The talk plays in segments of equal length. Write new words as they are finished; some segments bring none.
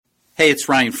Hey, it's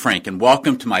Ryan Frank, and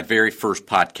welcome to my very first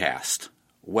podcast.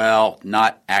 Well,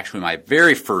 not actually my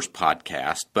very first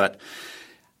podcast, but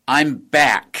I'm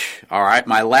back. All right,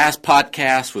 my last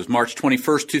podcast was March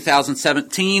 21st,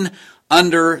 2017,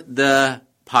 under the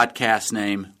podcast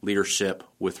name Leadership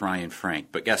with Ryan Frank.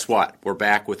 But guess what? We're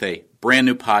back with a brand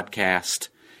new podcast,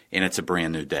 and it's a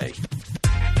brand new day.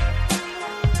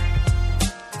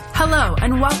 Hello,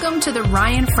 and welcome to the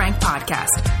Ryan Frank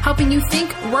Podcast, helping you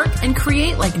think, work, and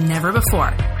create like never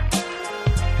before.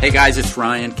 Hey guys, it's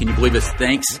Ryan. Can you believe it's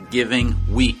Thanksgiving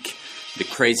week? The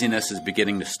craziness is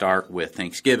beginning to start with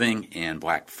Thanksgiving and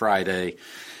Black Friday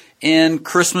and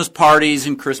Christmas parties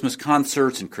and Christmas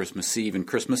concerts and Christmas Eve and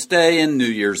Christmas Day and New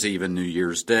Year's Eve and New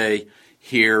Year's Day.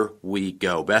 Here we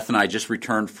go. Beth and I just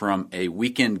returned from a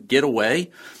weekend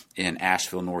getaway in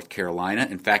Asheville, North Carolina.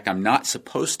 In fact, I'm not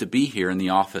supposed to be here in the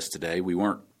office today. We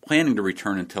weren't planning to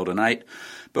return until tonight,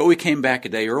 but we came back a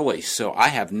day early. So I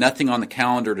have nothing on the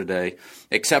calendar today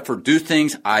except for do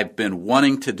things I've been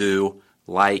wanting to do,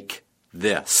 like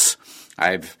this.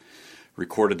 I've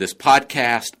recorded this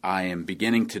podcast. I am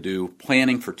beginning to do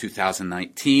planning for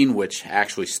 2019, which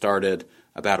actually started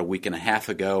about a week and a half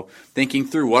ago, thinking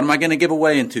through what am I going to give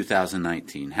away in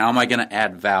 2019? How am I going to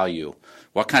add value?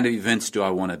 What kind of events do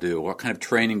I want to do? What kind of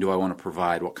training do I want to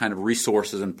provide? What kind of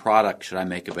resources and products should I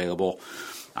make available?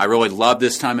 I really love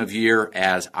this time of year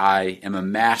as I am a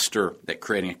master at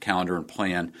creating a calendar and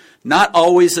plan. Not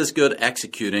always as good at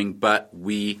executing, but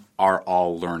we are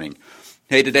all learning.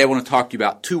 Hey, today I want to talk to you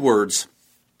about two words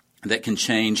that can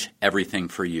change everything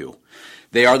for you.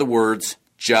 They are the words,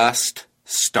 just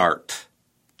start.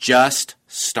 Just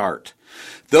start.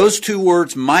 Those two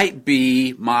words might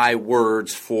be my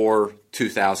words for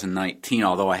 2019,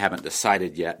 although I haven't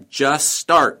decided yet. Just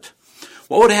start.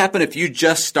 What would happen if you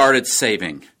just started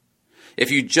saving?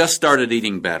 If you just started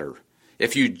eating better?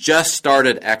 If you just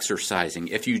started exercising?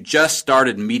 If you just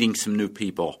started meeting some new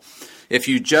people? If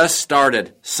you just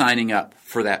started signing up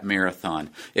for that marathon?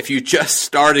 If you just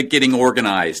started getting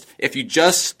organized? If you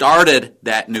just started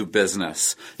that new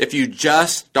business? If you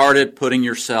just started putting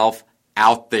yourself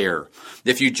out there?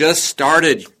 If you just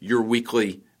started your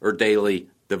weekly or daily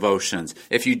devotions?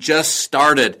 If you just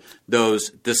started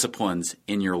those disciplines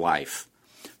in your life?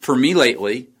 For me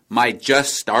lately, my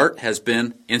just start has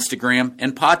been Instagram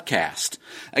and podcast.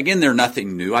 Again, they're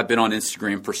nothing new. I've been on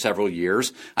Instagram for several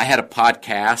years. I had a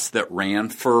podcast that ran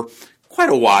for quite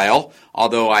a while,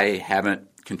 although I haven't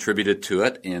contributed to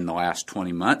it in the last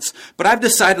 20 months. But I've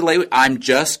decided lately I'm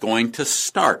just going to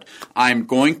start. I'm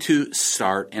going to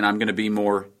start, and I'm going to be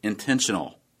more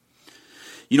intentional.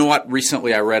 You know what?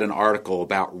 Recently I read an article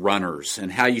about runners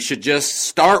and how you should just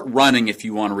start running if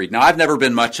you want to read. Now, I've never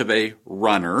been much of a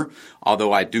runner,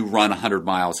 although I do run 100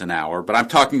 miles an hour, but I'm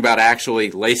talking about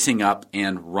actually lacing up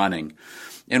and running.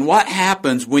 And what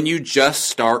happens when you just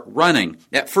start running?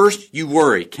 At first, you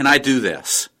worry, can I do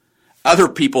this? Other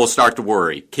people start to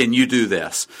worry, can you do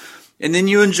this? And then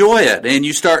you enjoy it and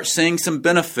you start seeing some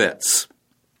benefits.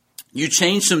 You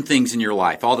change some things in your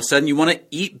life. All of a sudden, you want to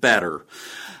eat better.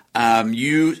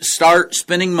 You start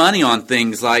spending money on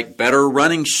things like better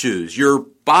running shoes. Your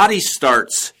body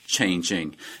starts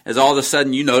changing as all of a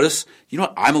sudden you notice, you know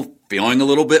what, I'm feeling a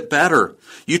little bit better.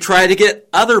 You try to get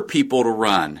other people to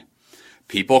run.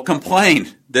 People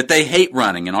complain that they hate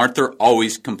running, and aren't there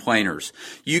always complainers?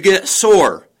 You get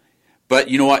sore, but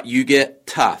you know what, you get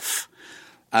tough.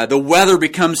 The weather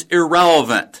becomes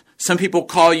irrelevant. Some people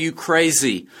call you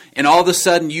crazy, and all of a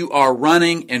sudden you are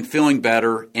running and feeling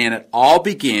better, and it all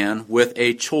began with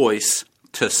a choice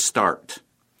to start.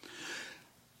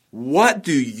 What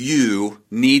do you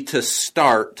need to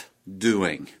start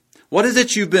doing? What is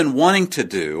it you've been wanting to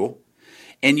do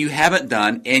and you haven't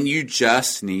done, and you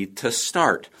just need to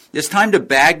start? It's time to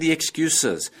bag the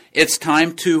excuses. It's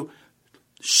time to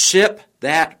ship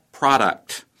that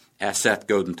product, as Seth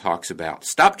Godin talks about.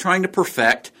 Stop trying to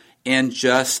perfect and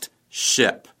just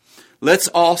ship. Let's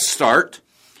all start,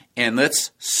 and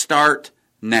let's start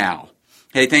now.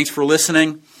 Hey, thanks for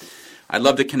listening. I'd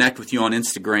love to connect with you on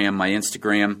Instagram. My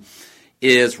Instagram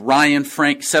is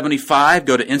RyanFrank75.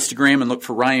 Go to Instagram and look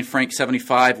for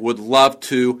RyanFrank75. Would love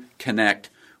to connect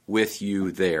with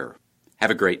you there.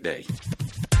 Have a great day.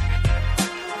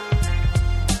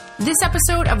 This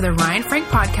episode of the Ryan Frank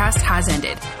Podcast has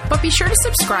ended, but be sure to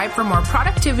subscribe for more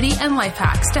productivity and life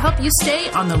hacks to help you stay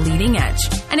on the leading edge.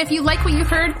 And if you like what you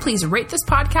heard, please rate this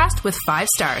podcast with 5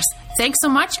 stars. Thanks so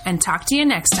much, and talk to you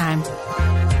next time.